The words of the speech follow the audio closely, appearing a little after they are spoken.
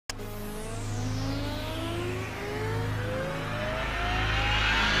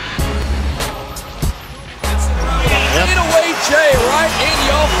J right in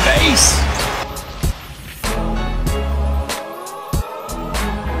your face.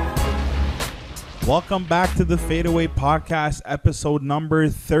 Welcome back to the Faedaway podcast, episode number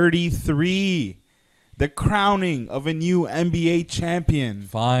 33. The crowning of a new NBA champion.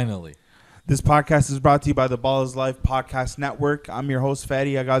 Finally. This podcast is brought to you by the Ball is Life Podcast Network. I'm your host,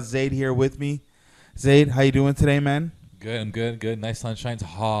 Fadi. I got Zaid here with me. Zaid, how you doing today, man? Good, I'm good. Nice sunshine. It's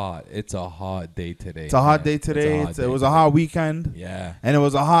hot. It's a hot day today. It's a hot day today. It was a hot weekend. Yeah. And it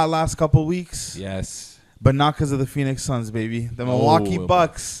was a hot last couple weeks. Yes. But not because of the Phoenix Suns, baby. The Milwaukee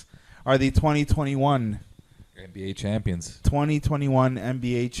Bucks are the 2021 NBA champions. 2021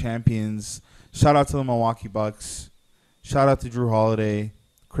 NBA champions. Shout out to the Milwaukee Bucks. Shout out to Drew Holiday,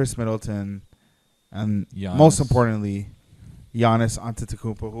 Chris Middleton, and Giannis. Most importantly, Giannis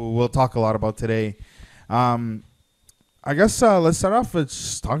Antetokounmpo, who we'll talk a lot about today. I guess let's start off with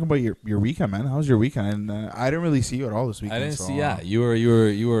just talking about your weekend, man. How was your weekend? And I didn't really see you at all this weekend. I didn't see. Yeah, you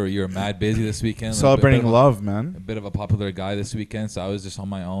were mad busy this weekend. Celebrating love, man. A bit of a popular guy this weekend, so I was just on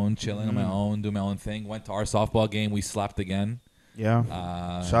my own, chilling on my own, doing my own thing. Went to our softball game. We slapped again. Yeah.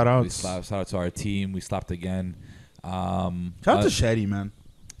 Shout out. Shout out to our team. We slapped again. Shout out to Shetty, man.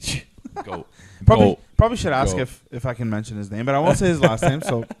 Go. Probably should ask if I can mention his name, but I won't say his last name,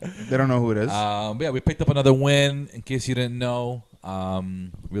 so they don't know who it is. But yeah, we picked up another win. In case you didn't know,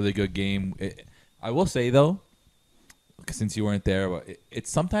 really good game. I will say though, since you weren't there, but it's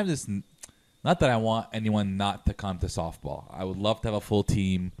sometimes it's not that I want anyone not to come to softball. I would love to have a full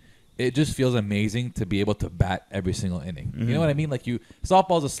team. It just feels amazing to be able to bat every single inning. Mm-hmm. You know what I mean? Like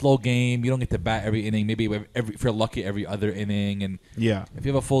softball's a slow game. You don't get to bat every inning. Maybe if you're lucky, every other inning. And yeah, if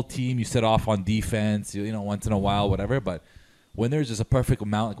you have a full team, you set off on defense. You know, once in a while, whatever. But when there's just a perfect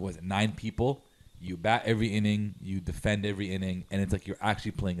amount, like 9 people, you bat every inning, you defend every inning, and it's like you're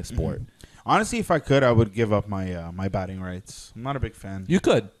actually playing a sport. Mm-hmm. Honestly, if I could, I would give up my my batting rights. I'm not a big fan. You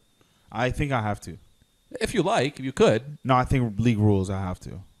could. I think I have to. If you like, you could. No, I think league rules. I have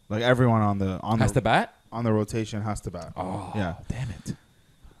to. Like everyone has to bat on the rotation has to bat. Oh, yeah, damn it!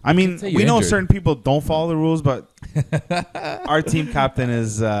 I mean, we know certain people don't follow the rules, but our team captain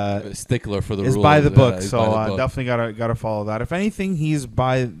is a stickler for the rules. Is by the book, yeah, so definitely gotta follow that. If anything, he's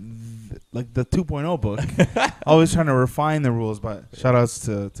by the 2.0 book, always trying to refine the rules. But shout outs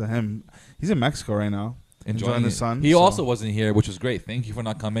to him. He's in Mexico right now, enjoying the sun. He also wasn't here, which was great. Thank you for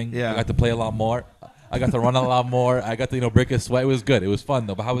not coming. Yeah, I got to play a lot more. I got to run a lot more. I got to break a sweat. It was good. It was fun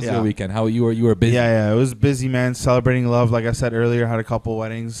though. But how was your weekend? How you were busy? Yeah. It was busy, man. Celebrating love, like I said earlier. Had a couple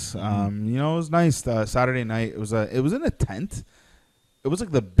weddings. Mm-hmm. It was nice. Saturday night. It was in a tent. It was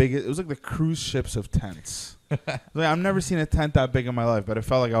like the biggest. It was like the cruise ships of tents. I've never seen a tent that big in my life, but it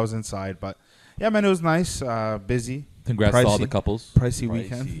felt like I was inside. But yeah, man, it was nice. Busy. Congrats to all the couples. Pricey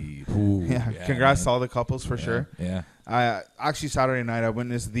weekend. Ooh, yeah, congrats to all the couples for sure. Yeah. Actually, Saturday night I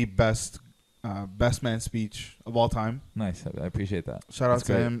witnessed the best man speech of all time. Nice. I appreciate that. Shout out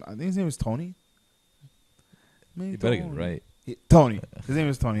to him. I think his name was Tony. You better get it right. Tony. His name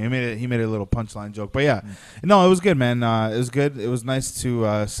was Tony. He made a little punchline joke. But yeah, no, it was good, man. It was good. It was nice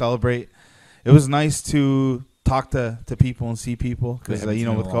to celebrate. It was nice to talk to people and see people because with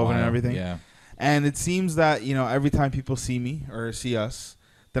COVID and everything. Yeah. And it seems that every time people see me or see us,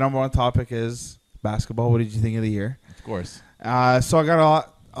 the number one topic is basketball. What did you think of the year? Of course. So I got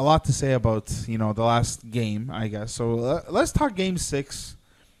a lot to say about the last game, I guess. So let's talk Game 6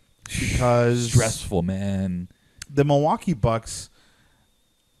 because stressful, man. The Milwaukee Bucks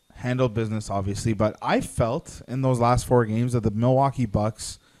handled business, obviously, but I felt in those last 4 games that the Milwaukee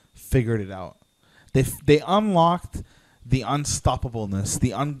Bucks figured it out. They unlocked the unstoppableness,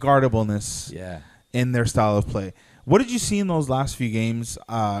 the unguardableness in their style of play. What did you see in those last few games?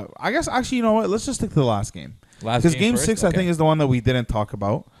 I guess actually, you know what? Let's just stick to the last game. Because game 6, I think, is the one that we didn't talk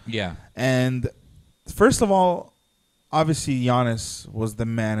about. Yeah. And first of all, obviously, Giannis was the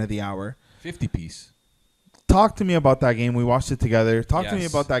man of the hour. 50-piece. Talk to me about that game. We watched it together. Talk to me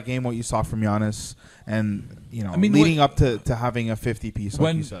about that game, what you saw from Giannis, and leading up to having a 50-piece,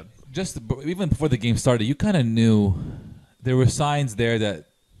 like you said. Just even before the game started, you kind of knew there were signs there that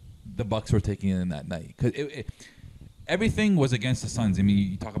the Bucks were taking in that night. Because everything was against the Suns. I mean,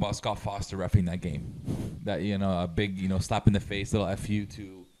 you talk about Scott Foster reffing that game. That, a big, slap in the face, little FU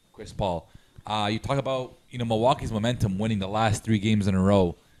to Chris Paul. You talk about, Milwaukee's momentum winning the last 3 games in a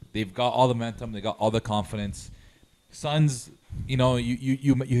row. They've got all the momentum. They got all the confidence. Suns,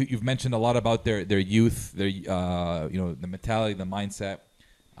 you've mentioned a lot about their youth, their, the mentality, the mindset.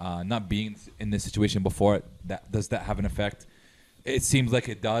 Not being in this situation before, does that have an effect? It seems like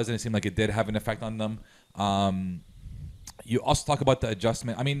it does, and it seemed like it did have an effect on them. You also talk about the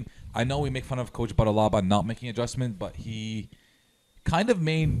adjustment. I mean, I know we make fun of Coach Bud a lot about not making adjustments, but he kind of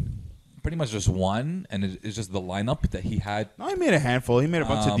made pretty much just one, and it's just the lineup that he had. No, he made a handful. He made a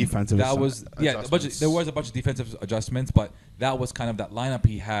bunch of defensive. There was a bunch of defensive adjustments, but that was kind of that lineup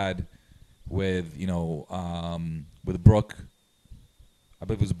he had with with Brook. I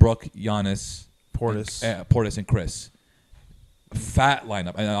believe it was Brook, Giannis, Portis, and Chris. Fat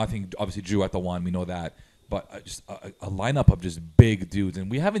lineup, and I think obviously Drew at the one. We know that, but just a lineup of just big dudes, and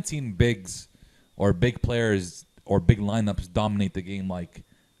we haven't seen bigs or big players or big lineups dominate the game like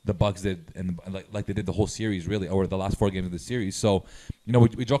the Bucks did, and like they did the whole series, really, or the last 4 games of the series. So,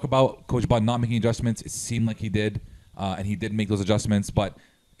 we joke about Coach Bud not making adjustments. It seemed like he did, and he did make those adjustments. But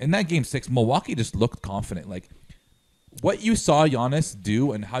in that Game 6, Milwaukee just looked confident. Like, what you saw Giannis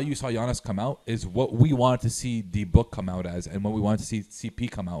do and how you saw Giannis come out is what we wanted to see D-Book come out as, and what we wanted to see CP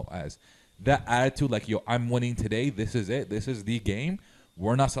come out as. That attitude, like, yo, I'm winning today. This is it. This is the game.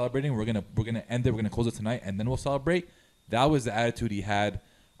 We're not celebrating. We're gonna end it. We're gonna close it tonight, and then we'll celebrate. That was the attitude he had.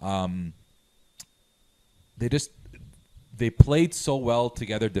 They played so well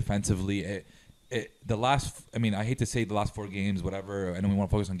together defensively. I hate to say the last 4 games, whatever. I know we want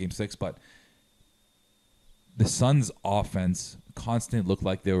to focus on Game 6, but the Suns' offense constantly looked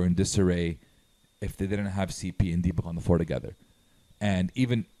like they were in disarray if they didn't have CP and D-Book on the floor together. And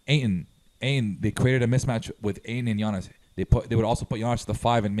even Ayton, they created a mismatch with Ayton and Giannis. They would also put Giannis to the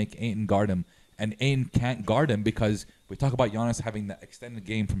 5 and make Ayton guard him. And Ayton can't guard him because we talk about Giannis having that extended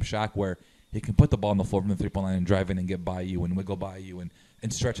game from Shaq where he can put the ball on the floor from the 3-point line and drive in and get by you and wiggle by you and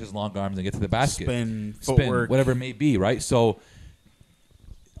stretch his long arms and get to the basket. Spin, footwork. Whatever it may be, right? So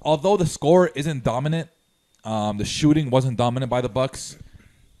although the score isn't dominant, the shooting wasn't dominant by the Bucks,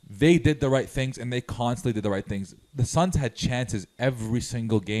 they did the right things and they constantly did the right things. The Suns had chances every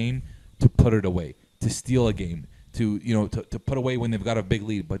single game to put it away, to steal a game, to put away when they've got a big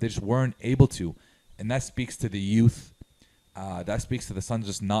lead, but they just weren't able to. And that speaks to the youth. That speaks to the Suns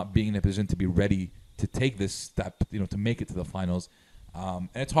just not being in a position to be ready to take this step, to make it to the finals. And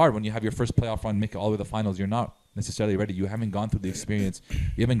it's hard when you have your first playoff run, make it all the way to the finals. You're not necessarily ready. You haven't gone through the experience.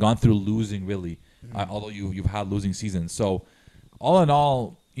 You haven't gone through losing, really, although you've had losing seasons. So all in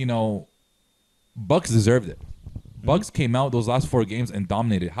all, Bucks deserved it. Bucks came out those last 4 games and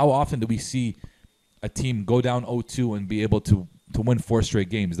dominated. How often do we see a team go down 0-2 and be able to win 4 straight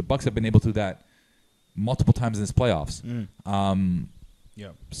games? The Bucks have been able to do that multiple times in this playoffs.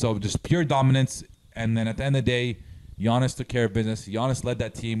 So just pure dominance. And then at the end of the day, Giannis took care of business. Giannis led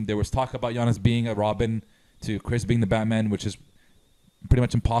that team. There was talk about Giannis being a Robin to Chris being the Batman, which is pretty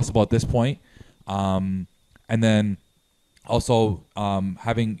much impossible at this point. And then also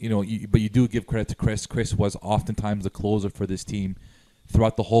having, but you do give credit to Chris. Chris was oftentimes the closer for this team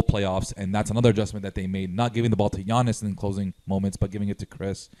throughout the whole playoffs, and that's another adjustment that they made, not giving the ball to Giannis in closing moments, but giving it to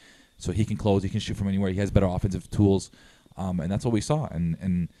Chris so he can close, he can shoot from anywhere, he has better offensive tools, and that's what we saw.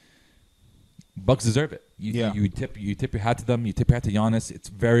 And Bucks deserve it. You tip your hat to them, you tip your hat to Giannis. It's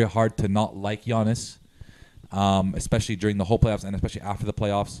very hard to not like Giannis, especially during the whole playoffs and especially after the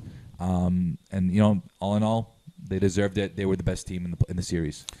playoffs. And all in all, they deserved it. They were the best team in the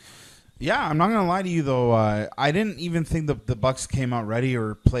series. Yeah, I'm not gonna lie to you though. I didn't even think the Bucks came out ready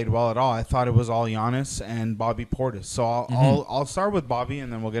or played well at all. I thought it was all Giannis and Bobby Portis. So I'll start with Bobby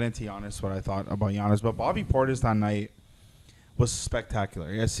and then we'll get into Giannis. What I thought about Giannis, but Bobby Portis that night was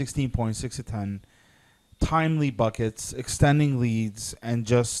spectacular. He had 16 points, 6 of 10, timely buckets, extending leads, and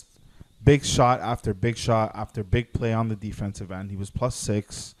just big shot after big play on the defensive end. He was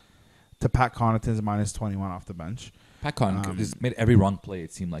 +6 to Pat Connaughton's -21 off the bench. Pat Connaughton just made every wrong play,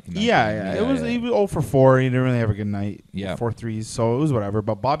 it seemed like. In that game. He was 0 for 4. He didn't really have a good night. 4 threes, so it was whatever.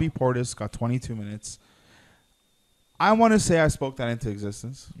 But Bobby Portis got 22 minutes. I want to say I spoke that into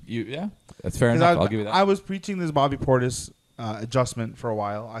existence. That's fair enough. I'll give you that. I was preaching this Bobby Portis adjustment for a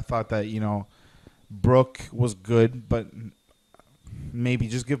while. I thought that, Brook was good, but maybe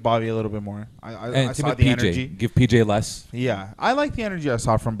just give Bobby a little bit more. I saw the energy. Give PJ less. Yeah. I like the energy I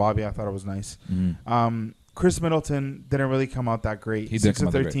saw from Bobby. I thought it was nice. Chris Middleton didn't really come out that great. He 6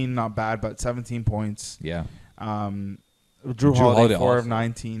 of 13, not bad, but 17 points. Yeah. Drew Holiday 4 of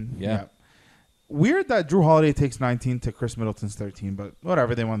 19. Yeah. Weird that Drew Holiday takes 19 to Chris Middleton's 13, but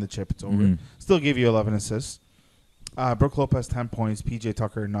whatever. They won the chip. It's over. Still gave you 11 assists. Brook Lopez 10 points. PJ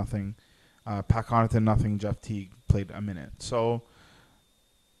Tucker nothing. Pat Connaughton nothing. Jeff Teague played a minute. So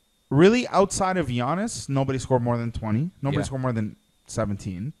really, outside of Giannis, nobody scored more than 20. Nobody scored more than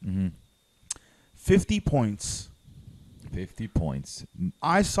 17. 50 points. 50 points.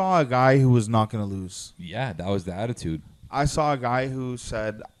 I saw a guy who was not going to lose. Yeah, that was the attitude. I saw a guy who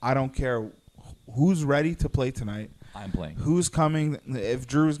said, I don't care who's ready to play tonight. I'm playing. Who's coming? If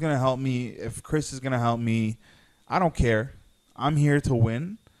Drew's going to help me, if Chris is going to help me, I don't care. I'm here to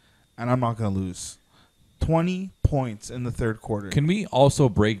win, and I'm not going to lose. 20 points in the third quarter. Can we also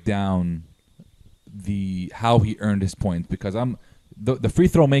break down how he earned his points? Because the free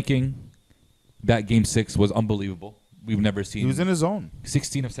throw making that game 6 was unbelievable. We've never seen. He was in his zone.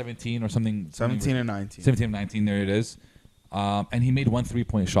 16 of 17 or something. 17 and 19. 17 of 19. There it is. And he made 1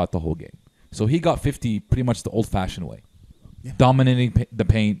 3-point shot the whole game. So he got 50 pretty much the old-fashioned way. Yeah. Dominating the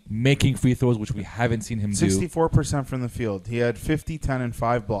paint, making free throws, which we haven't seen him 64% from the field. He had 50, 10, and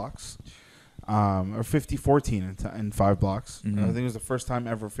 5 blocks. Or 50, 14, and 5 blocks. Mm-hmm. I think it was the first time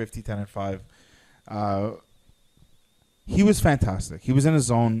ever 50, 10, and 5. He was fantastic. He was in his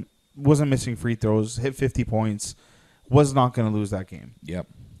zone, wasn't missing free throws, hit 50 points, was not going to lose that game. Yep.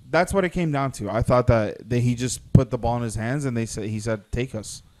 That's what it came down to. I thought that he just put the ball in his hands and he said, take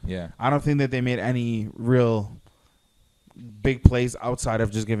us. Yeah. I don't think that they made any real big plays outside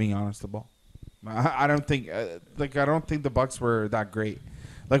of just giving Giannis the ball. I don't think the Bucks were that great.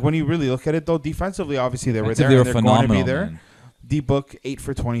 Like when you really look at it though, defensively obviously they were there. They're phenomenal. Going to be there. Man. D-Book 8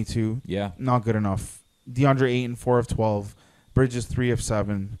 for 22. Yeah. Not good enough. DeAndre 8 and 4 of 12. Bridges 3 of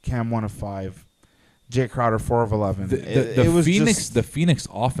 7. Cam 1 of 5. Jay Crowder 4 of 11. The Phoenix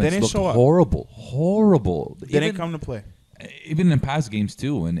offense looked horrible. They didn't come to play. Even in past games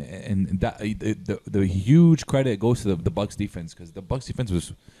too, and that the huge credit goes to the Bucks defense, because the Bucks defense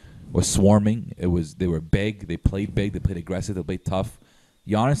was swarming. They were big. They played big. They played aggressive. They played tough.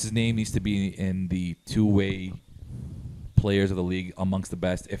 Giannis' name needs to be in the two-way players of the league amongst the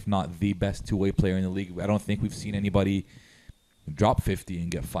best, if not the best two-way player in the league. I don't think we've seen anybody drop 50 and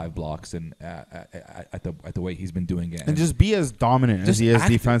get 5 blocks and at the way he's been doing it, and just be as dominant as he is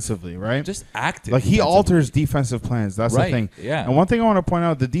defensively, right? Just active. Like he alters defensive plans. That's the thing. Yeah. And one thing I want to point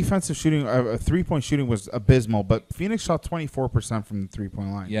out: the defensive shooting, 3-point shooting was abysmal, but Phoenix shot 24% from the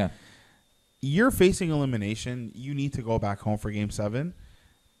 3-point line. Yeah. You're facing elimination. You need to go back home for Game 7.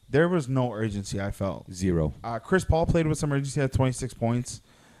 There was no urgency. I felt 0. Chris Paul played with some urgency at 26 points.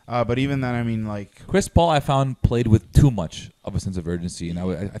 But even then, I mean, like Chris Paul, I found played with too much of a sense of urgency, and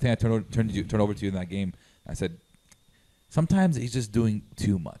I think I turned over to you in that game. I said, sometimes he's just doing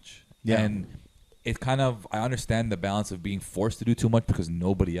too much, and it kind of I understand the balance of being forced to do too much because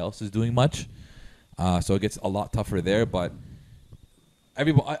nobody else is doing much, so it gets a lot tougher there. But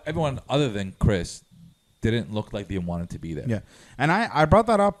everyone other than Chris didn't look like they wanted to be there. Yeah, and I brought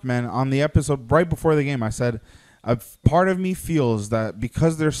that up, man, on the episode right before the game. I said. A part of me feels that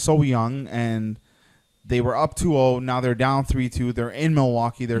because they're so young and they were up 2-0, now they're down 3-2, they're in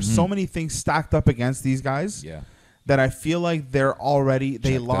Milwaukee. There's so many things stacked up against these guys that I feel like they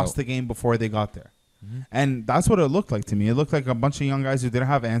lost the game before they got there. Mm-hmm. And that's what it looked like to me. It looked like a bunch of young guys who didn't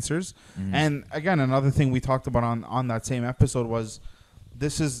have answers. Mm-hmm. And again, another thing we talked about on that same episode was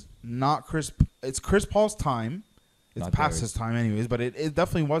this is not Chris. It's Chris Paul's time. It's not past his time anyways, but it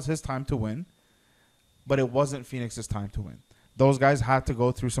definitely was his time to win. But it wasn't Phoenix's time to win. Those guys had to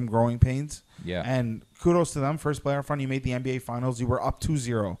go through some growing pains. Yeah. And kudos to them. First player front, you made the NBA Finals. You were up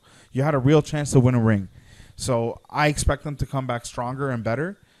 2-0. You had a real chance to win a ring. So I expect them to come back stronger and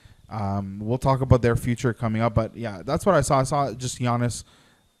better. We'll talk about their future coming up. But, yeah, that's what I saw. I saw just Giannis.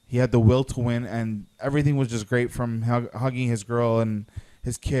 He had the will to win, and everything was just great from hugging his girl and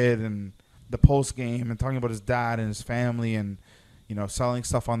his kid and the post game and talking about his dad and his family and, you know, selling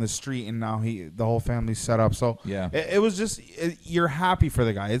stuff on the street, and now the whole family's set up. So it was just you're happy for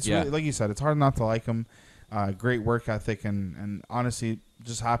the guy. It's really, like you said, it's hard not to like him. Great work ethic, and honestly,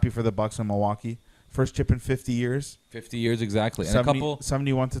 just happy for the Bucks in Milwaukee. First chip in 50 years. 50 years exactly. And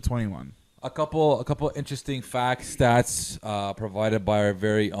 71 to 21. A couple interesting facts, stats provided by our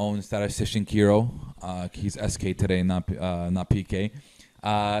very own statistician Kiro. He's SK today, not PK.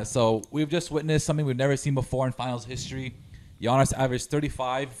 So we've just witnessed something we've never seen before in finals history. Giannis averaged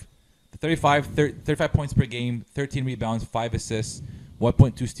 35 points per game, 13 rebounds, 5 assists,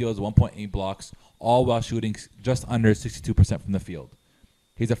 1.2 steals, 1.8 blocks, all while shooting just under 62% from the field.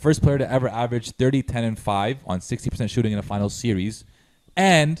 He's the first player to ever average 30, 10, and 5 on 60% shooting in a finals series.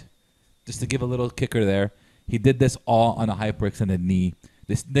 And just to give a little kicker there, he did this all on a hyperextended knee.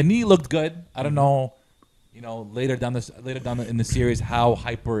 The knee looked good. I don't know, later down in the series how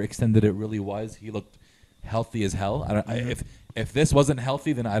hyperextended it really was. He looked healthy as hell. If this wasn't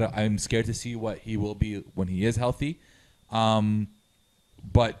healthy, then I'm scared to see what he will be when he is healthy.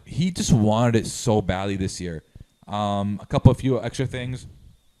 But he just wanted it so badly this year. A few extra things.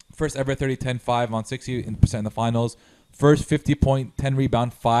 First ever 30-10-5 on 60% in the finals. First 50-point, 10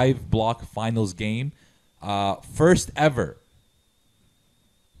 rebound, 5 block finals game. First ever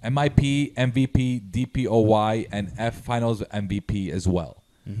MIP, MVP, DPOY, and F Finals MVP as well.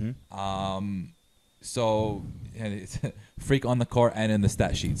 So and it's freak on the court and in the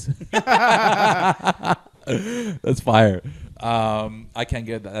stat sheets. That's fire. I can't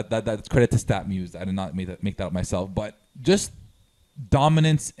give that's credit to StatMuse. I did not make that up myself, but just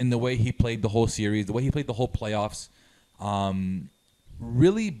dominance in the way he played the whole series, the way he played the whole playoffs.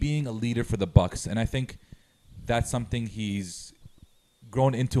 Really being a leader for the Bucks, and I think that's something he's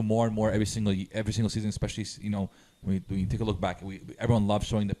grown into more and more every single season. Especially, when you take a look back, everyone loves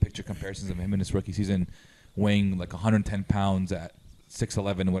showing the picture comparisons of him in his rookie season, weighing like 110 pounds at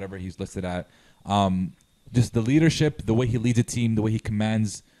 6'11", whatever he's listed at. Just the leadership, the way he leads a team, the way he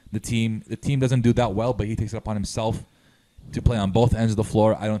commands the team. The team doesn't do that well, but he takes it upon himself to play on both ends of the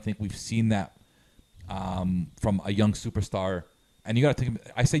floor. I don't think we've seen that from a young superstar. And you got to think,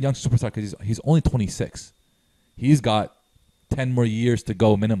 I say young superstar because he's only 26. He's got 10 more years to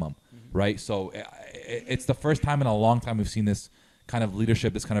go minimum, right? So it's the first time in a long time we've seen this kind of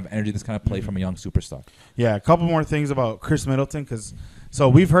leadership, this kind of energy, this kind of play from a young superstar. Yeah, a couple more things about Chris Middleton, so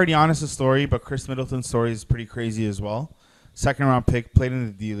we've heard Giannis' story, but Chris Middleton's story is pretty crazy as well. Second-round pick, played in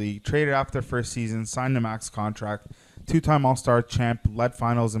the D-League, traded after first season, signed a max contract, two-time All-Star champ, led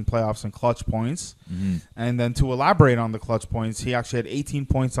finals and playoffs in clutch points. And then to elaborate on the clutch points, he actually had 18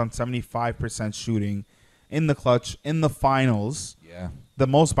 points on 75% shooting in the clutch in the finals. Yeah. The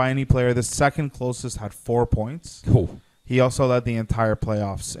most by any player. The second closest had 4 points. Cool. He also led the entire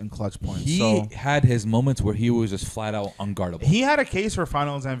playoffs in clutch points. He had his moments where he was just flat out unguardable. He had a case for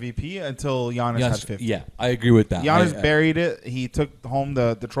finals MVP until Giannis had 50. Yeah, I agree with that. Giannis buried it. He took home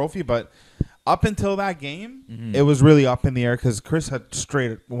the trophy, but up until that game, it was really up in the air because Chris had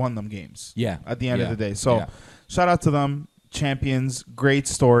straight won them games. Yeah. At the end of the day. So shout out to them. Champions. Great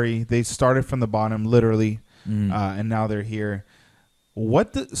story. They started from the bottom, literally, and now they're here.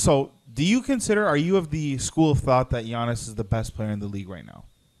 So do you consider, are you of the school of thought that Giannis is the best player in the league right now?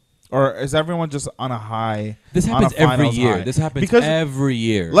 Or is everyone just on a high? This happens every year. High? This happens every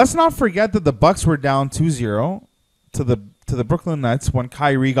year. Let's not forget that the Bucks were down 2-0 to the Brooklyn Nets when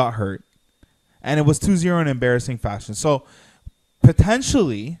Kyrie got hurt. And it was 2-0 in embarrassing fashion. So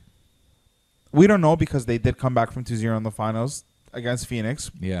potentially, we don't know because they did come back from 2-0 in the finals against Phoenix.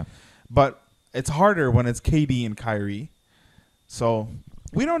 Yeah. But it's harder when it's KD and Kyrie. So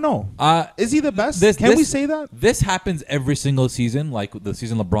we don't know. Is he the best? Can we say that? This happens every single season. Like the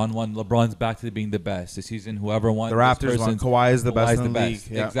season LeBron won, LeBron's back to being the best. The season whoever won, the Raptors won. Kawhi is the best in the league.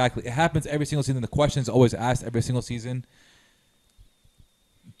 Yeah. Exactly. It happens every single season. The question is always asked every single season.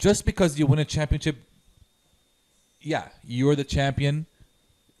 Just because you win a championship, yeah, you're the champion.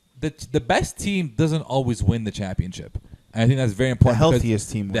 The best team doesn't always win the championship. And I think that's very important. The healthiest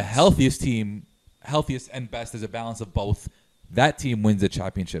team wins. The healthiest team, healthiest and best, is a balance of both. That team wins the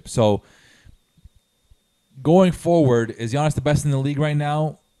championship. So going forward, is Giannis the best in the league right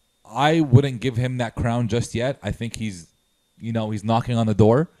now? I wouldn't give him that crown just yet. I think he's knocking on the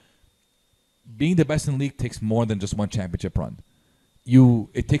door. Being the best in the league takes more than just one championship run.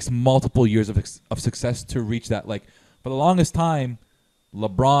 It takes multiple years of success to reach that. Like for the longest time,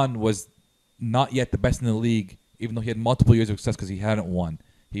 LeBron was not yet the best in the league, even though he had multiple years of success because he hadn't won.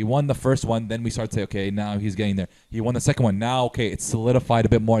 He won the first one, then we started to say, okay, now he's getting there. He won the second one. Now, okay, it's solidified a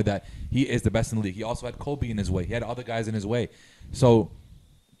bit more that he is the best in the league. He also had Kobe in his way. He had other guys in his way. So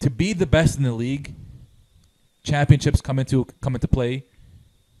to be the best in the league, championships come into play.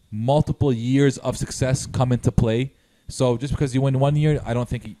 Multiple years of success come into play. So just because you win 1 year, I don't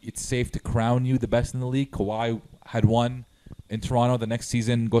think it's safe to crown you the best in the league. Kawhi had one in Toronto. The next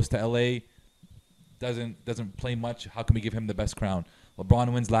season goes to LA. Doesn't play much. How can we give him the best crown?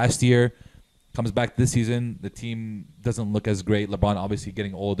 LeBron wins last year, comes back this season. The team doesn't look as great. LeBron obviously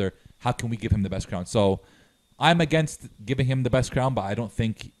getting older. How can we give him the best crown? So I'm against giving him the best crown, but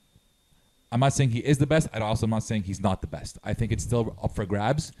I'm not saying he is the best. I'm also not saying he's not the best. I think it's still up for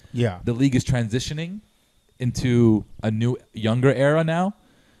grabs. Yeah. The league is transitioning into a new, younger era now.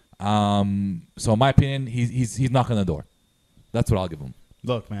 So in my opinion, he's knocking on the door. That's what I'll give him.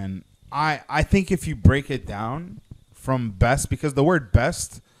 Look, man, I think if you break it down from best, because the word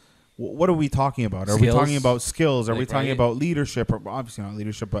best, what are we talking about? Are we talking about skills? Are we talking about leadership? Or obviously not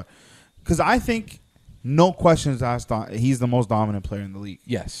leadership, but because I think no questions asked, he's the most dominant player in the league.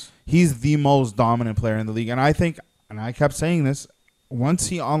 Yes. He's the most dominant player in the league. And I think, and I kept saying this, once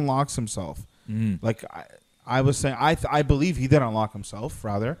he unlocks himself, like I was saying, I believe he did unlock himself,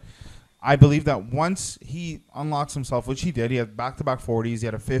 rather. I believe that once he unlocks himself, which he did, he had back-to-back 40s, he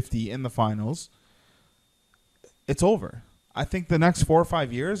had a 50 in the finals, it's over. I think the next 4 or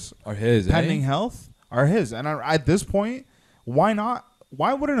 5 years are his, pending health, are his. And at this point, why not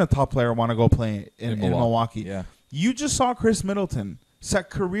why wouldn't a top player want to go play in Milwaukee? Yeah. You just saw Chris Middleton set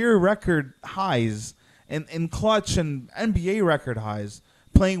career record highs in clutch and NBA record highs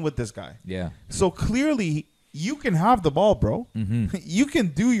playing with this guy. Yeah. So clearly, you can have the ball, bro. Mm-hmm. You can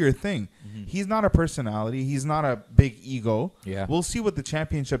do your thing. Mm-hmm. He's not a personality. He's not a big ego. Yeah. We'll see what the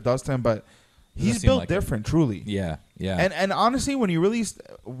championship does to him, but he's built different, truly. Yeah. Yeah. And honestly, when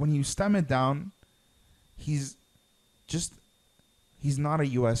you stem it down, he's not a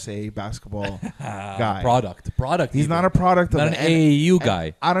USA basketball guy. Product. He's not a product of an AAU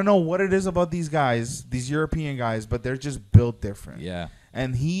guy. I don't know what it is about these guys, these European guys, but they're just built different. Yeah.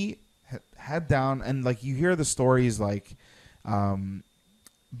 And he head down, and like you hear the stories, like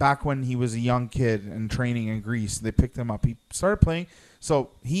back when he was a young kid and training in Greece, they picked him up. He started playing. So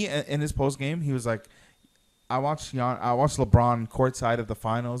he, in his post game, he was like, I watched LeBron courtside at the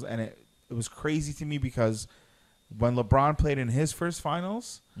finals, and it was crazy to me because when LeBron played in his first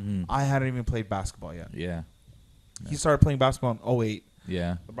finals, I hadn't even played basketball yet. Yeah. He started playing basketball in 2008.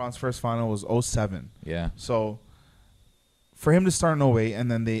 Yeah. LeBron's first final was 2007. Yeah. So for him to start in 2008,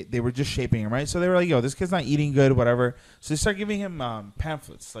 and then they were just shaping him, right? So they were like, yo, this kid's not eating good, whatever. So they start giving him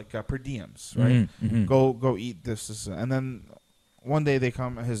pamphlets, like per diems, right? Mm-hmm. Go eat this. And then one day they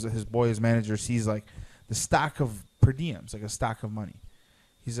come, his manager sees like the stack of per diems, like a stack of money.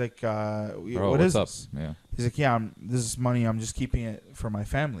 He's like, what is this? Yeah. He's like, yeah, this is money. I'm just keeping it for my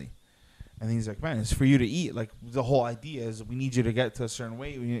family. And he's like, man, it's for you to eat. Like, the whole idea is we need you to get to a certain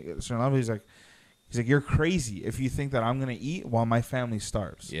weight, we need to get to a certain level. He's like, you're crazy if you think that I'm going to eat while my family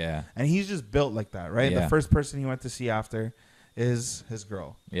starves. Yeah. And he's just built like that, right? Yeah. The first person he went to see after is his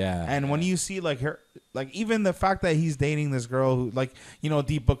girl. Yeah. And when you see like her, like even the fact that he's dating this girl who, like, you know,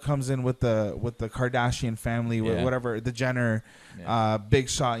 Deepak comes in with the Kardashian family, whatever, the Jenner, Big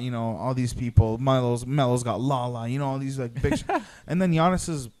Shot, you know, all these people. Melo's got Lala, you know, all these like big. And then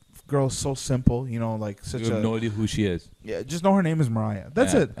Giannis's girl's so simple, you know, like such you have no idea who she is. Yeah, just know her name is Mariah.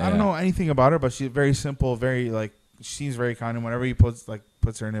 That's it. I don't know anything about her, but she's very simple, very like she's very kind, and whenever he puts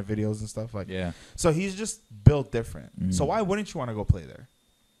her in her videos and stuff like. Yeah. So he's just built different. So why wouldn't you want to go play there?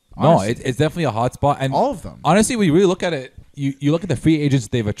 Honestly. No, it's definitely a hot spot, and all of them. Honestly, when you really look at it, you look at the free agents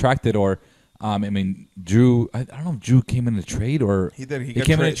they've attracted, or I mean, Drew. I don't know if Drew came in a trade or he did. He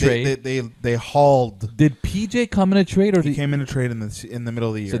came in a trade. They hauled. Did PJ come in a trade, or he came in a trade in the middle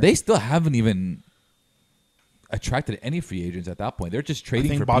of the year? So they still haven't even attracted any free agents at that point. They're just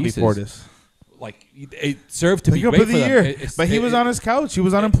trading for Bobby pieces. Portis. Like, it served to be great for them. But he was on his couch. He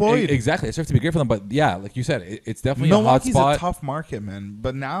was unemployed. Exactly. It served to be great for them. But, yeah, like you said, it's definitely Milwaukee's a hot spot. a tough market, man.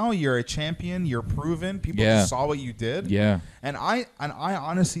 But now you're a champion. You're proven. People just saw what you did. Yeah. And I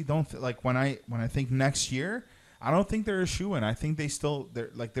honestly don't like when I think next year, I don't think they're a shoo-in. I think they're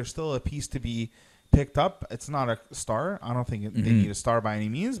still a piece to be picked up. It's not a star. I don't think they need a star by any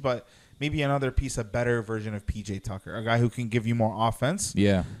means, but maybe another piece, a better version of PJ Tucker, a guy who can give you more offense.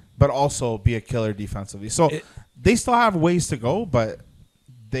 Yeah. But also be a killer defensively. So they still have ways to go, but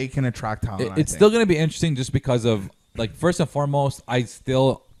they can attract talent. It's still going to be interesting just because of, like, first and foremost, I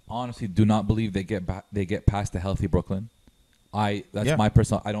still honestly do not believe they get past the healthy Brooklyn. That's my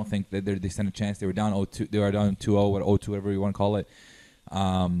personal. I don't think that they stand a chance. They were down 0-2. They were down 2-0 or 0-2, whatever you want to call it.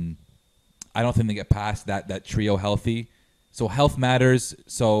 I don't think they get past that trio healthy. So health matters.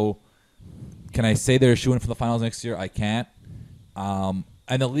 So can I say they're shooing for the finals next year? I can't.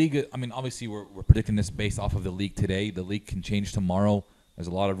 And the league, I mean, obviously we're predicting this based off of the league today. The league can change tomorrow. There's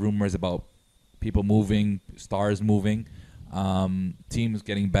a lot of rumors about people moving, stars moving, teams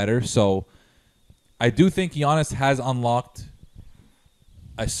getting better. So I do think Giannis has unlocked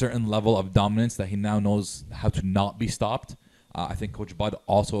a certain level of dominance that he now knows how to not be stopped. I think Coach Bud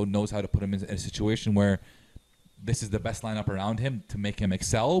also knows how to put him in a situation where this is the best lineup around him to make him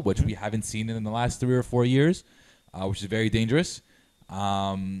excel, which we haven't seen in the last 3 or 4 years, which is very dangerous.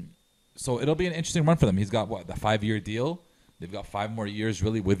 So it'll be an interesting run for them. He's got, the 5-year deal? They've got 5 more years,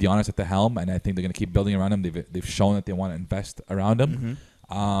 really, with Giannis at the helm, and I think they're going to keep building around him. They've shown that they want to invest around him.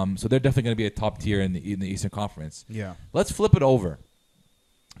 So they're definitely going to be a top tier in the Eastern Conference. Yeah. Let's flip it over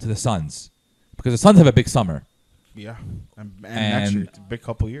to the Suns, because the Suns have a big summer. Yeah, and next year, it's a big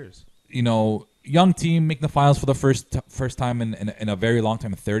couple years. You know, young team making the finals for the first time in a very long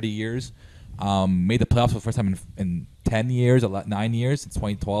time, 30 years. Made the playoffs for the first time in 10 years, 9 years, since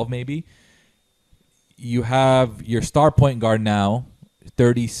 2012 maybe. You have your star point guard now,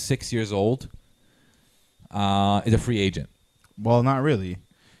 36 years old, is a free agent. Well, not really.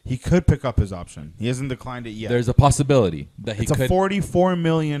 He could pick up his option. He hasn't declined it yet. There's a possibility that he could. It's a $44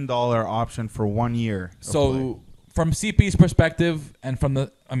 million option for 1 year. So from CP's perspective, and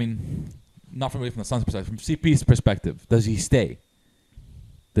not from really from the Suns' perspective, from CP's perspective, does he stay?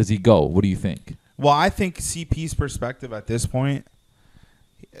 Does he go? What do you think? Well, I think CP's perspective at this point,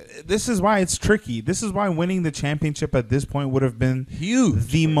 this is why it's tricky. This is why winning the championship at this point would have been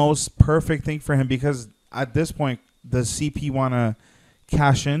Huge. the most perfect thing for him, because at this point, does CP want to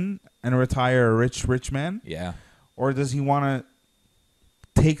cash in and retire a rich man? Yeah. Or does he want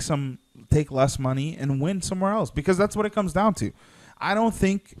to take less money and win somewhere else? Because that's what it comes down to. I don't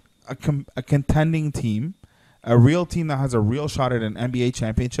think a contending team, a real team that has a real shot at an NBA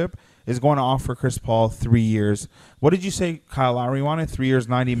championship, is going to offer Chris Paul 3 years. What did you say Kyle Lowry wanted? 3 years,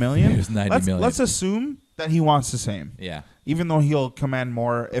 $90 million? 3 years, $90 million. Let's assume that he wants the same. Yeah. Even though he'll command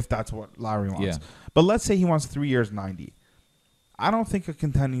more if that's what Lowry wants. Yeah. But let's say he wants 3 years, 90. I don't think a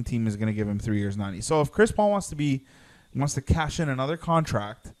contending team is going to give him 3 years, 90. So if Chris Paul wants to cash in another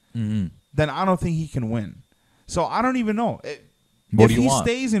contract, then I don't think he can win. So I don't even know. If he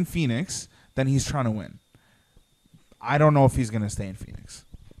stays in Phoenix, then he's trying to win. I don't know if he's going to stay in Phoenix.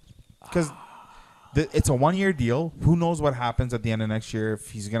 Because it's a 1-year deal. Who knows what happens at the end of next year,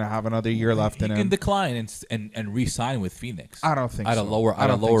 if he's going to have another year left in him. He can decline and re-sign with Phoenix. I don't think at so. A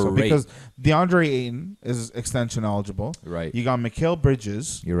lower rate. Because DeAndre Ayton is extension eligible. Right. You got Mikal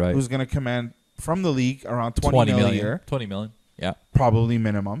Bridges. You're right. Who's going to command from the league around $20 million a year. $20 million. Yeah. Probably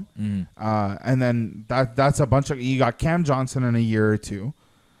minimum. And then that's a bunch of... You got Cam Johnson in a year or two.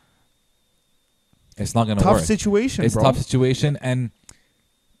 It's not going to work. Tough situation, It's bro. tough situation, and...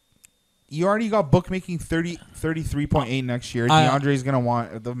 You already got bookmaking 33.8 next year. DeAndre's going to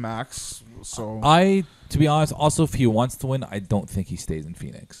want the max. So to be honest, also if he wants to win, I don't think he stays in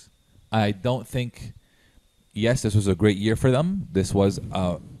Phoenix. I don't think. Yes, this was a great year for them. This was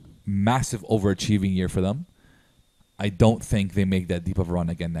a massive overachieving year for them. I don't think they make that deep of a run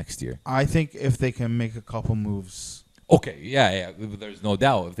again next year. I think if they can make a couple moves. Okay, yeah. There's no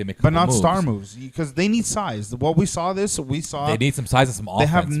doubt if they make a but couple not moves. Star moves, because they need size. What we saw they need some size and some offense. They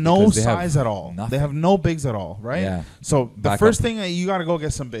have no they size have at all. Nothing. They have no bigs at all, right? Yeah. So the first thing, you got to go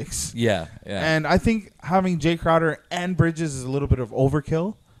get some bigs. Yeah. And I think having Jay Crowder and Bridges is a little bit of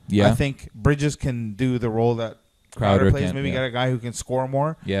overkill. Yeah. I think Bridges can do the role that Crowder plays. Maybe get a guy who can score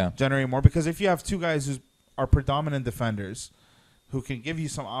more, generate more. Because if you have two guys who are predominant defenders, who can give you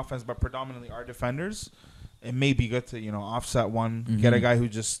some offense but predominantly are defenders, it may be good to offset one, get a guy who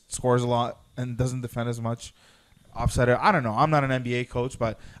just scores a lot and doesn't defend as much, offset it. I don't know. I'm not an NBA coach,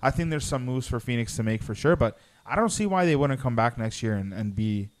 but I think there's some moves for Phoenix to make for sure. But I don't see why they wouldn't come back next year and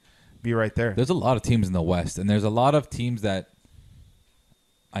be right there. There's a lot of teams in the West, and there's a lot of teams that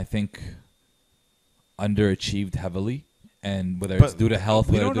I think underachieved heavily, and whether it's due to health,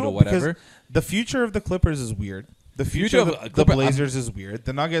 whether due to whatever. The future of the Clippers is weird. The future of the Blazers is weird.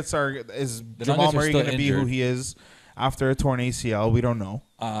 The Nuggets is Jamal Murray going to be who he is after a torn ACL? We don't know.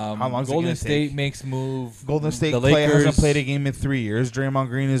 How long is it going to take? Golden State makes move. Golden State, the Clay Lakers hasn't played a game in 3 years. Draymond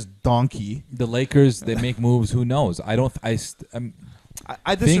Green is donkey. The Lakers, they make moves. Who knows? I disrespected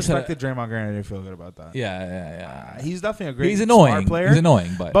Draymond Green. I didn't feel good about that. Yeah. He's definitely a great smart player. He's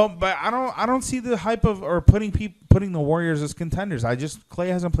annoying, but I don't see the hype of or putting the Warriors as contenders. Clay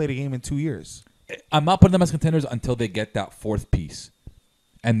hasn't played a game in 2 years. I'm not putting them as contenders until they get that fourth piece,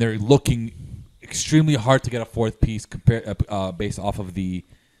 and they're looking extremely hard to get a fourth piece based off of the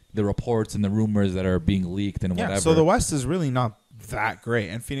reports and the rumors that are being leaked and whatever. So the West is really not that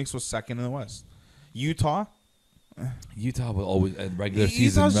great, and Phoenix was second in the West. Utah will always regular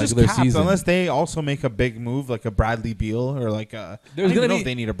season, unless they also make a big move like a Bradley Beal or like a. There's gonna be if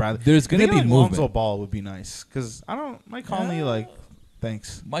they need a Bradley. There's gonna be movement. Lonzo Ball would be nice because Mike Conley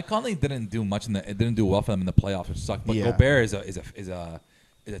Thanks. Mike Conley didn't do much it didn't do well for them in the playoffs, which sucked. But Gobert is a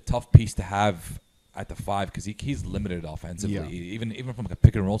tough piece to have at the 5 because he's limited offensively. Yeah. Even from a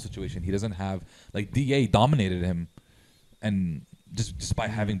pick and roll situation, he doesn't have DA dominated him, and just by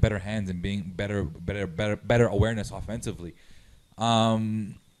having better hands and being better awareness offensively. I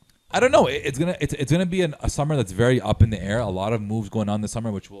don't know. It's gonna be a summer that's very up in the air. A lot of moves going on this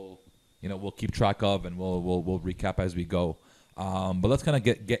summer, which we'll keep track of and we'll recap as we go. But let's kind of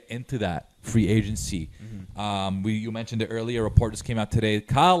get into that free agency. You mentioned it earlier. A report just came out today.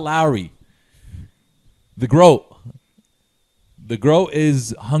 Kyle Lowry, the GROAT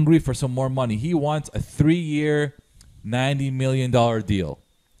is hungry for some more money. He wants a 3-year, $90 million deal.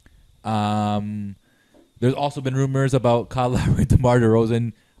 There's also been rumors about Kyle Lowry, DeMar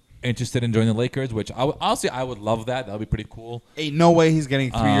DeRozan interested in joining the Lakers, which honestly I would love that. That would be pretty cool. Ain't no way he's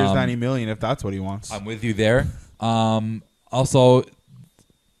getting 3 years, $90 million if that's what he wants. I'm with you there. Also,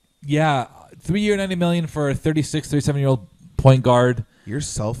 3-year, $90 million for a 36, 37-year-old point guard. You're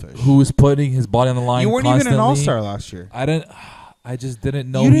selfish. Who's putting his body on the line? You weren't constantly. even an All-Star last year. I just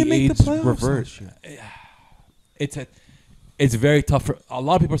didn't know you didn't he make aged the playoffs reverse. last year. it's very tough. For a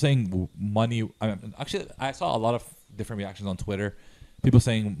lot of people are saying money. Actually, I saw a lot of different reactions on Twitter. People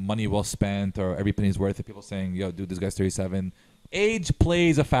saying money well spent or every penny's worth it. People saying, yo, dude, this guy's 37. Age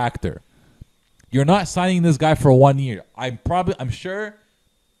plays a factor. You're not signing this guy for 1 year. I'm sure.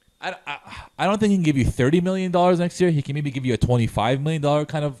 I don't think he can give you $30 million next year. He can maybe give you a $25 million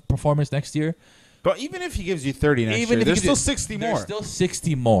kind of performance next year. But even if he gives you 30 next year, there's still 60 more. There's still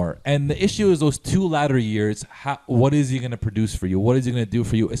 60 more. And the issue is those two latter years, what is he going to produce for you? What is he going to do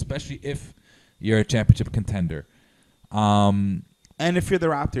for you, especially if you're a championship contender? And if you're the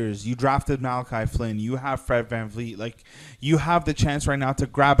Raptors, you drafted Malachi Flynn, you have Fred VanVleet, like you have the chance right now to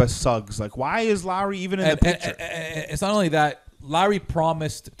grab a Suggs. Like, why is Lowry even in the picture? It's not only that. Lowry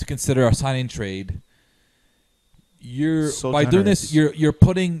promised to consider a signing trade. Doing this, you're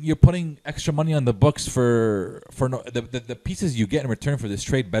putting extra money on the books for the pieces you get in return for this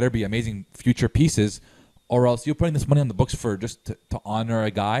trade better be amazing future pieces, or else you're putting this money on the books for just to honor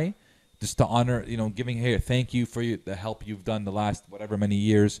a guy, just to honor, giving, hey, thank you for the help you've done the last whatever many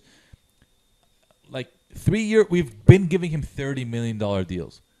years. Like 3 years, we've been giving him $30 million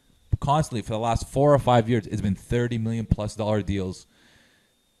deals constantly for the last 4 or 5 years. It's been $30 million plus deals.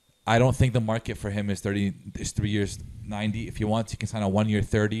 I don't think the market for him is 3 years 90. If he wants, he can sign a 1 year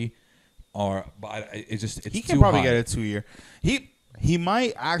 30, but it's he can probably get a 2 year. He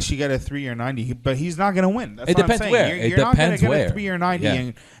might actually get a 3 year 90, but he's not going to win. That's it what depends I'm saying. where. You're not going to get a 3 year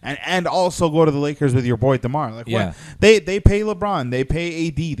 90 and also go to the Lakers with your boy DeMar. Like what? They pay LeBron, they pay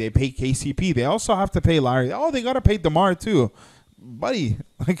AD, they pay KCP. They also have to pay Larry. Oh, they got to pay DeMar too, buddy.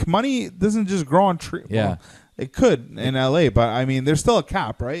 Like money doesn't just grow on trees. Yeah. Well, it could in LA, but I mean, there's still a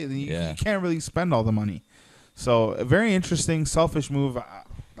cap, right? You can't really spend all the money. So, a very interesting, selfish move.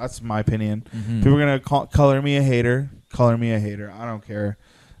 That's my opinion. Mm-hmm. People are going to color me a hater. Color me a hater. I don't care.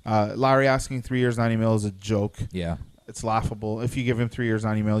 Lowry asking 3 years, $90 million is a joke. Yeah. It's laughable. If you give him 3 years,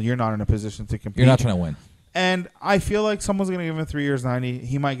 $90 million, you're not in a position to compete. You're not trying to win. And I feel like someone's going to give him 3 years, 90.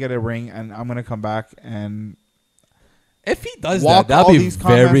 He might get a ring, and I'm going to come back and if he does that'd be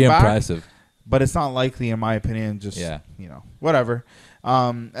very impressive. But it's not likely, in my opinion. Just whatever.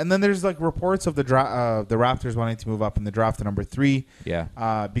 And then there's like reports of the Raptors wanting to move up in the draft to number 3.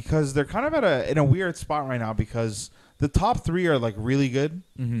 Yeah. Because they're kind of in a weird spot right now because the top 3 are like really good,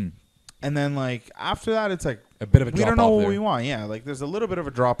 and then like after that it's like a bit of a drop off. We don't know what we want. Yeah, like there's a little bit of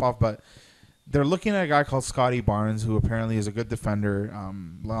a drop off, but they're looking at a guy called Scotty Barnes who apparently is a good defender,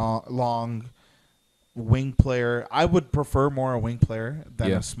 long wing player. I would prefer more a wing player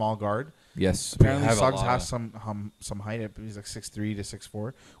than a small guard. Yes, apparently Suggs has some height. He's like 6'3" to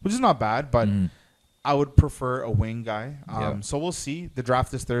 6'4", which is not bad, but I would prefer a wing guy. So we'll see. The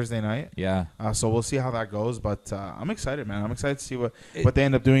draft is Thursday night. Yeah. So we'll see how that goes. But I'm excited, man. I'm excited to see what they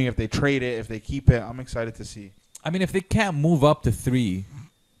end up doing. If they trade it, if they keep it, I'm excited to see. I mean, if they can't move up to 3,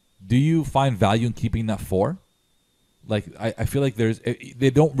 do you find value in keeping that 4? Like I feel like they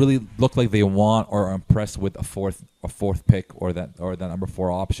don't really look like they want or are impressed with a fourth pick or that number 4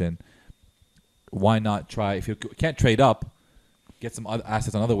 option. Why not try? If you can't trade up, get some other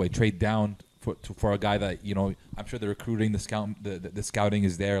assets another way. Trade down for a guy that I'm sure the recruiting, the scouting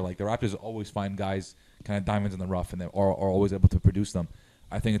is there. Like the Raptors always find guys kind of diamonds in the rough, and they are always able to produce them.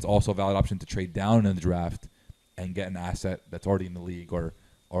 I think it's also a valid option to trade down in the draft and get an asset that's already in the league or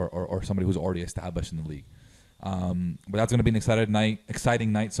somebody who's already established in the league. But that's going to be an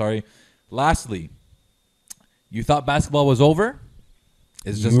exciting night. Sorry. Lastly, you thought basketball was over?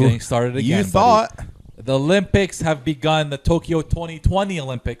 It's just getting started again. You thought. The Olympics have begun. The Tokyo 2020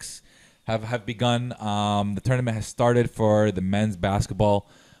 Olympics have begun. The tournament has started for the men's basketball.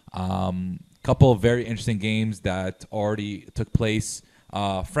 Couple of very interesting games that already took place.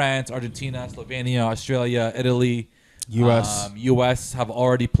 France, Argentina, Slovenia, Australia, Italy, U.S. have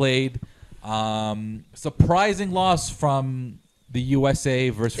already played. Surprising loss from the USA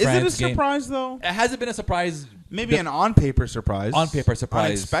versus France game. Is it a surprise, though? It hasn't been a surprise. Maybe an on-paper surprise. On-paper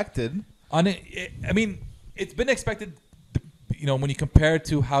surprise. Unexpected. I mean, it's been expected, when you compare it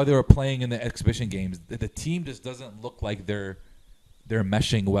to how they were playing in the exhibition games. The team just doesn't look like they're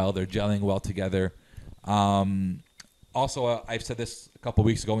meshing well. They're gelling well together. Also, I've said this a couple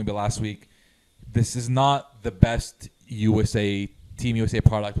weeks ago, maybe last week. This is not the best Team USA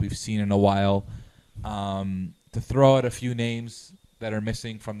product we've seen in a while. To throw out a few names that are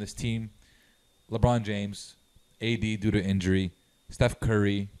missing from this team: LeBron James, AD due to injury, Steph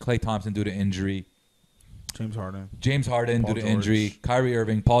Curry, Klay Thompson due to injury, James Harden due to injury, Kyrie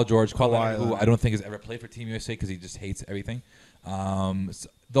Irving, Paul George, Kawhi, who I don't think has ever played for Team USA because he just hates everything. So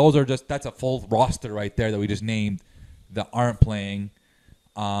that's a full roster right there that we just named that aren't playing.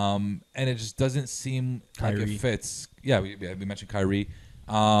 and it just doesn't seem like Kyrie. it fits. Yeah, we mentioned Kyrie.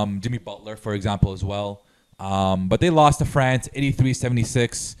 Jimmy Butler, for example, as well. But they lost to France,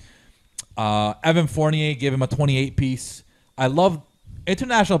 83-76. Evan Fournier gave him a 28-piece. I love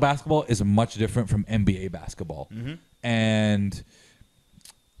international basketball is much different from NBA basketball. And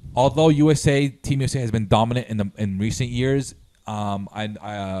although Team USA has been dominant in recent years,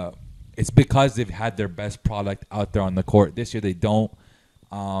 it's because they've had their best product out there on the court. This year they don't.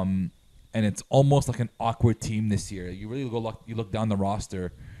 And it's almost like an awkward team this year. You really you look down the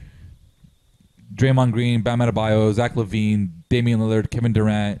roster. Draymond Green, Bam Adebayo, Zach LaVine, Damian Lillard, Kevin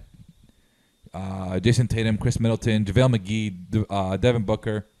Durant, Jason Tatum, Chris Middleton, JaVale McGee, Devin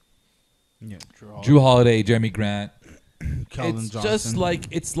Booker, Drew Holiday, Jeremy Grant. Keldon It's Johnson. just like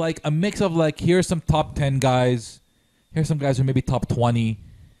it's like a mix of like here's some top 10 guys, here's some guys who are maybe top 20,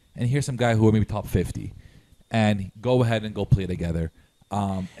 and here's some guy who are maybe top 50, and go ahead and go play together.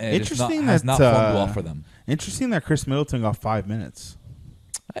 And Interesting has that not flown well for them. Interesting that Chris Middleton got 5 minutes.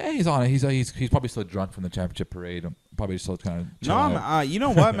 Hey, he's on it. He's probably still drunk from the championship parade. Probably still kind of. No, you know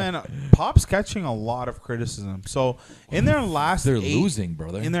what, man? Pop's catching a lot of criticism. So in their last, they're losing,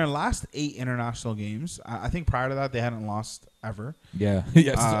 brother. In their last 8 international games, I think prior to that they hadn't lost ever. Yeah,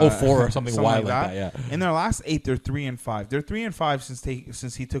 since 04 or something wild like that. Yeah. In their last 8, they're 3-5. They're 3-5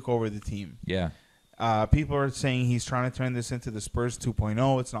 since he took over the team. Yeah. People are saying he's trying to turn this into the Spurs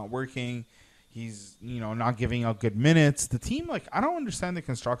 2.0. It's not working. He's, not giving out good minutes. The team, I don't understand the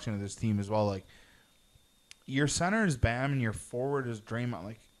construction of this team as well. Your center is Bam and your forward is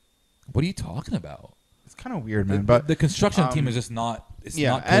Draymond. What are you talking about? It's kind of weird, man. But the construction team is just not. It's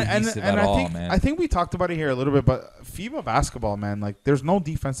not cohesive at all, man. I think we talked about it here a little bit, but FIBA basketball, man, there's no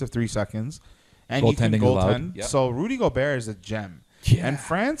defensive 3 seconds, and you can goaltend. Yep. So Rudy Gobert is a gem. Yeah. And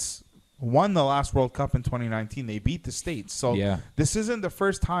France won the last World Cup in 2019. They beat the States. So this isn't the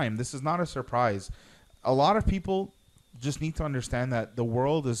first time. This is not a surprise. A lot of people just need to understand that the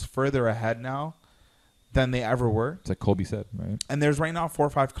world is further ahead now than they ever were. It's like Kobe said, right? And there's right now 4 or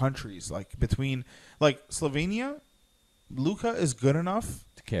 5 countries, between Slovenia, Luka is good enough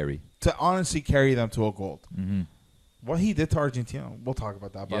to honestly carry them to a gold. Mm-hmm. What he did to Argentina, we'll talk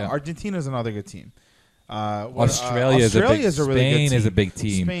about that. But Argentina is another good team. Australia is a really good team. Spain is a big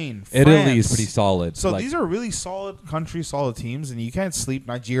team. Spain, Italy is pretty solid. So these are really solid countries, solid teams, and you can't sleep.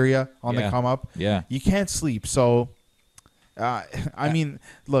 Nigeria on the come up. Yeah, you can't sleep. So, I mean,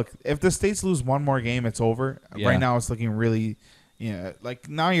 look, if the States lose one more game, it's over. Yeah. Right now, it's looking really,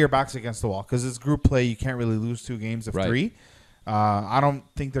 now your back's against the wall because it's group play. You can't really lose 2 games of 3. I don't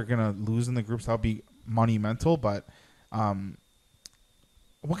think they're gonna lose in the groups. That'll be monumental, but.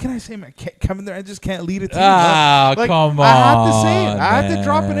 What can I say, man? Kevin Durant just can't lead a team. Come on. I have to say it. I have to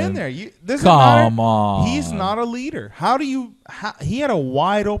drop it in there. Come on. He's not a leader. How do you? He had a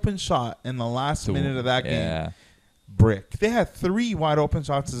wide open shot in the last minute of that game. Brick. They had 3 wide open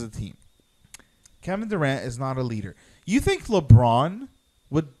shots as a team. Kevin Durant is not a leader. You think LeBron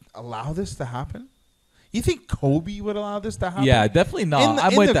would allow this to happen? You think Kobe would allow this to happen? Yeah, definitely not.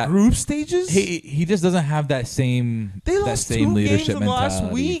 I'm with that. Group stages, he just doesn't have that same. They lost 2 leadership games in the mentality.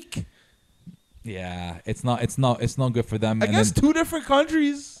 last week. Yeah, it's not good for them. Against 2 different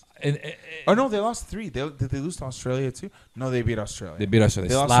countries. No, they lost 3. Did they lose to Australia too? No, they beat Australia. They beat Australia.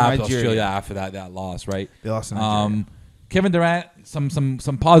 They slapped Australia after that loss, right? They lost to Nigeria. Kevin Durant,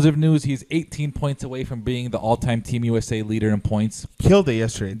 some positive news. He's 18 points away from being the all-time Team USA leader in points. Killed it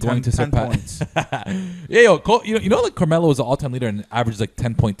yesterday. Going 10 points. Yeah, Carmelo was the all-time leader and averaged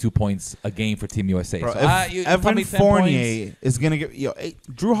 10.2 points a game for Team USA. Bro, so, Evan Fournier is gonna get.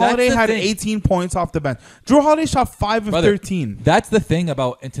 Drew Holiday had 18 points off the bench. Drew Holiday shot 5 of 13. That's the thing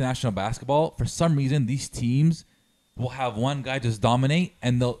about international basketball. For some reason, these teams will have one guy just dominate,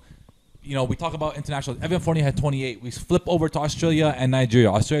 and they'll. We talk about international. Evan Fournier had 28. We flip over to Australia and Nigeria.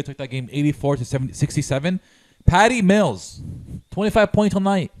 Australia took that game 84-67. Patty Mills, 25 points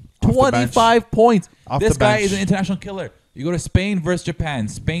tonight. 25 points. This guy is an international killer. You go to Spain versus Japan.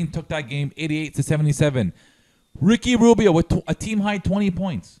 Spain took that game 88-77. Ricky Rubio with a team high 20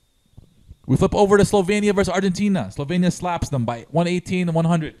 points. We flip over to Slovenia versus Argentina. Slovenia slaps them by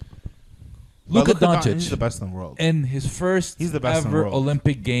 118-100. Luka Doncic, he's the best in the world. In his first ever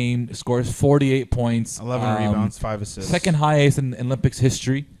Olympic game, scores 48 points. 11 rebounds, 5 assists. Second highest in Olympics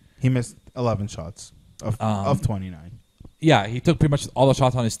history. He missed 11 shots of 29. Yeah, he took pretty much all the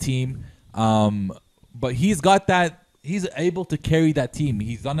shots on his team. But he's got that. He's able to carry that team.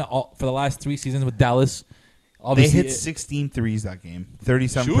 He's done it all for the last 3 seasons with Dallas. Obviously, they hit 16 threes that game.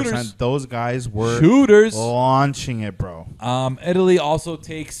 37%. Shooters. Those guys were launching it, bro. Italy also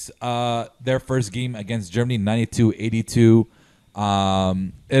takes their first game against Germany, 92-82.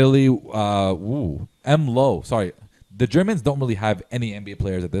 Italy, M. Low. Sorry. The Germans don't really have any NBA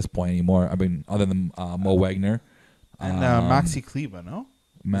players at this point anymore. I mean, other than Mo Wagner. And Maxi Kleba, no?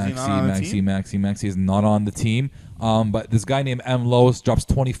 Maxi is not on the team. But this guy named M. Lowe drops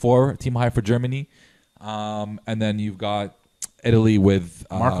 24, team high for Germany. And then you've got Italy with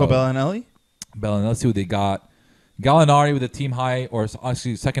Marco Bellinelli. Let's see what they got. Gallinari with a team high, or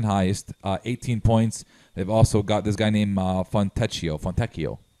actually second highest, 18 points. They've also got this guy named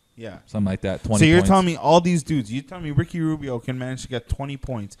Fontecchio. Yeah. Something like that. 20 So you're points. telling me all these dudes, you're telling me Ricky Rubio can manage to get 20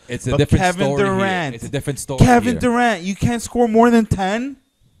 points. It's a different Kevin story Durant, here. It's a different story Kevin here. Durant, you can't score more than 10?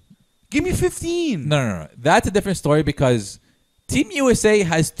 Give me 15. No. That's a different story because Team USA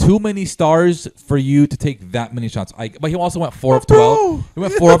has too many stars for you to take that many shots. But he also went 4 of 12. He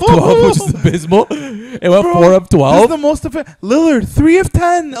went 4 of 12, which is abysmal. It went 4 of 12. This is the most effective. Lillard, 3 of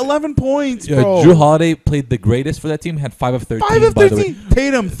 10, 11 points, bro. Drew Holiday played the greatest for that team. Had 5 of 13. 5 of by the 13. way.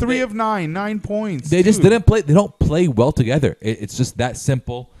 Tatum, 3 of 9, 9 points. They just didn't play. They don't play well together. It's just that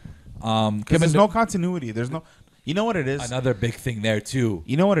simple. There's no continuity. There's no. You know what it is? Another big thing there too.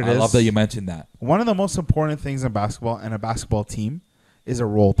 You know what it is? I love that you mentioned that. One of the most important things in basketball and a basketball team is a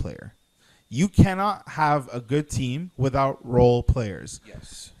role player. You cannot have a good team without role players.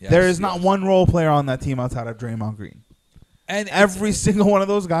 Yes. There is not one role player on that team outside of Draymond Green. And every single one of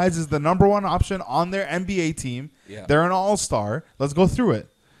those guys is the number one option on their NBA team. Yeah. They're an all-star. Let's go through it.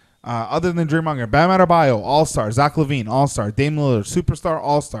 Other than Draymond Green, Bam Adebayo, all-star. Zach LaVine, all-star. Dame Lillard, superstar,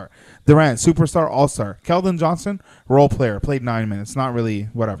 all-star. Durant, superstar, all-star. Keldon Johnson, role player, played 9 minutes. Not really,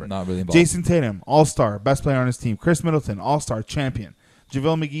 whatever. Not really involved. Jason Tatum, all-star, best player on his team. Chris Middleton, all-star, champion.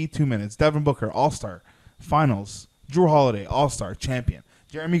 JaVale McGee, 2 minutes. Devin Booker, all-star, finals. Drew Holiday, all-star, champion.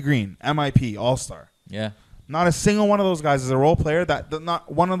 Jeremy Green, MIP, all-star. Yeah. Not a single one of those guys is a role player.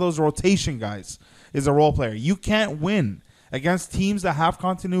 Not one of those rotation guys is a role player. You can't win against teams that have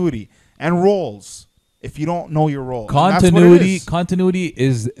continuity and roles if you don't know your role. Continuity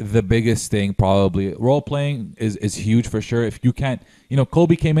is the biggest thing probably. Role playing is huge for sure. If you can't,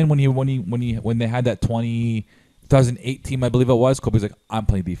 Kobe came in when they had that 2008 team, I believe it was. Kobe's like, I'm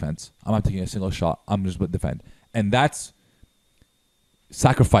playing defense. I'm not taking a single shot. I'm just going to defend. And that's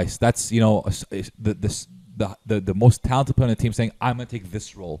sacrifice. That's the most talented player on the team saying, I'm going to take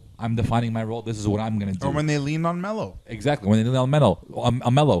this role. I'm defining my role. This is what I'm going to do. Or when they lean on Melo. Exactly. When they lean on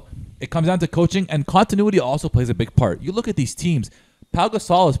Melo. It comes down to coaching, and continuity also plays a big part. You look at these teams. Pau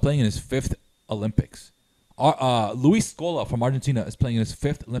Gasol is playing in his 5th Olympics. Luis Scola from Argentina is playing in his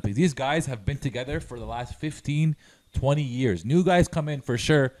 5th Olympics. These guys have been together for the last 15, 20 years. New guys come in for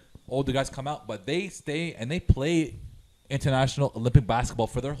sure. Older guys come out, but they stay and they play international Olympic basketball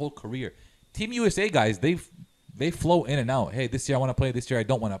for their whole career. Team USA guys, they flow in and out. Hey, this year I want to play. This year I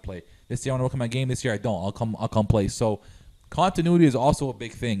don't want to play. This year I want to work on my game. This year I don't. I'll come play. So continuity is also a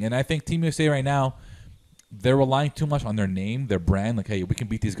big thing. And I think Team USA right now, they're relying too much on their name, their brand. Like, hey, we can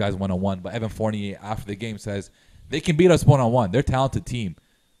beat these guys one-on-one. But Evan Fournier after the game says they can beat us one-on-one. They're a talented team,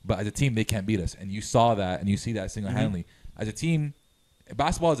 but as a team they can't beat us. And you saw that, and you see that single-handedly. As a team,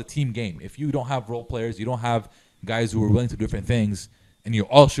 basketball is a team game. If you don't have role players, you don't have guys who are willing to do different things, and you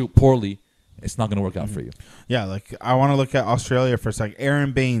all shoot poorly, it's not going to work out for you. Yeah, like I want to look at Australia for a second.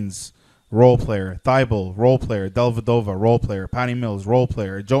 Aaron Baines, role player. Thibault, role player. Delvedova, role player. Patty Mills, role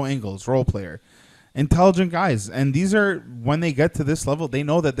player. Joe Ingles, role player. Intelligent guys. And these are, when they get to this level, they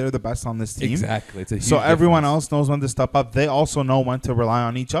know that they're the best on this team. Exactly. It's a huge so everyone difference. else knows when to step up. They also know when to rely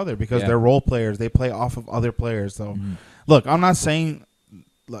on each other because they're role players. They play off of other players. So, look, I'm not saying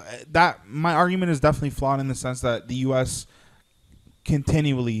that my argument is definitely flawed in the sense that the U.S.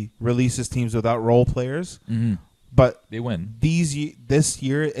 continually releases teams without role players, but they win. This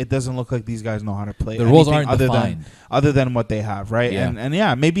year, it doesn't look like these guys know how to play. The rules aren't defined. Other than what they have, right? Yeah. And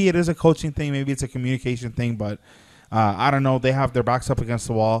yeah, maybe it is a coaching thing, maybe it's a communication thing, but I don't know. They have their backs up against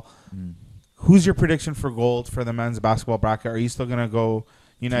the wall. Who's your prediction for gold for the men's basketball bracket? Are you still going to go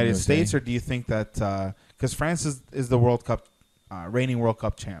United States, or do you think that because France is the World Cup reigning World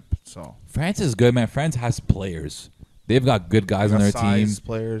Cup champ? So France is good, man. France has players. They've got good guys on their team.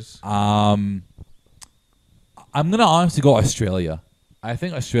 Players. I'm gonna honestly go Australia. I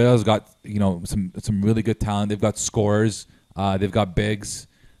think Australia's got some really good talent. They've got scorers. They've got bigs.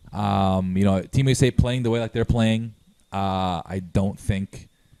 Team USA playing the way like they're playing. I don't think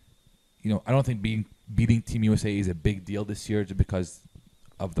beating Team USA is a big deal this year just because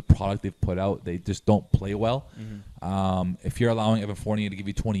of the product they've put out. They just don't play well. If you're allowing Evan Fournier to give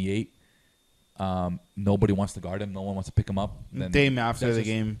you 28. nobody wants to guard him. No one wants to pick him up. Then Day after that's the just-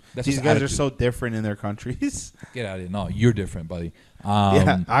 game, that's these just guys are attitude. so different in their countries. Get out of here. No, you're different, buddy.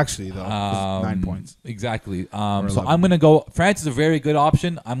 Yeah, actually, though. 9 points. Exactly. So 11. I'm going to go. France is a very good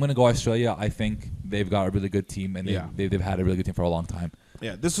option. I'm going to go Australia. I think they've got a really good team, and they've had a really good team for a long time.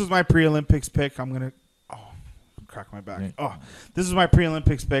 Yeah, this was my pre-Olympics pick. I'm going to crack my back. Right. Oh, this is my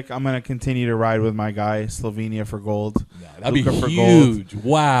pre-Olympics pick. I'm going to continue to ride with my guy, Slovenia for gold. Yeah, that'd be Luka for huge.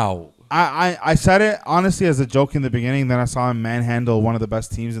 Wow. I said it honestly as a joke in the beginning. Then I saw him manhandle one of the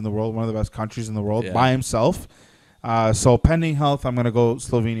best teams in the world, one of the best countries in the world by himself. So pending health, I'm going to go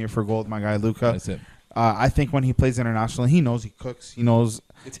Slovenia for gold. My guy Luka. That's it. I think when he plays international, he knows he cooks. He knows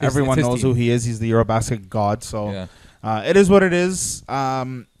everyone it's his knows team. who he is. He's the Eurobasket god. So it is what it is.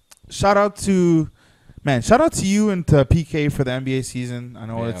 Shout out to you and to PK for the NBA season. I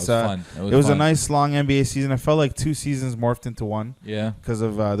know Yeah, it's it was fun. it was a fun. nice long NBA season. I felt like 2 seasons morphed into one. Yeah. Because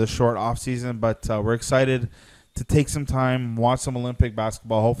of the short off season, but we're excited to take some time, watch some Olympic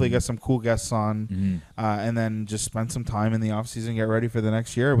basketball, hopefully get some cool guests on, and then just spend some time in the off season, get ready for the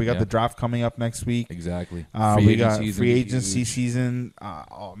next year. We got the draft coming up next week. Exactly. We got free agency season.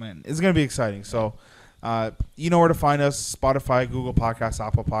 Oh man, it's gonna be exciting. So, you know where to find us: Spotify, Google Podcasts,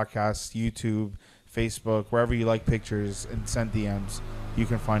 Apple Podcasts, YouTube, Facebook, wherever you like pictures and send DMs. You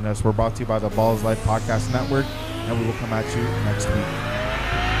can find us. We're brought to you by the Balls Life Podcast Network, and we will come at you next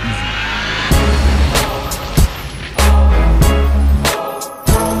week. Easy.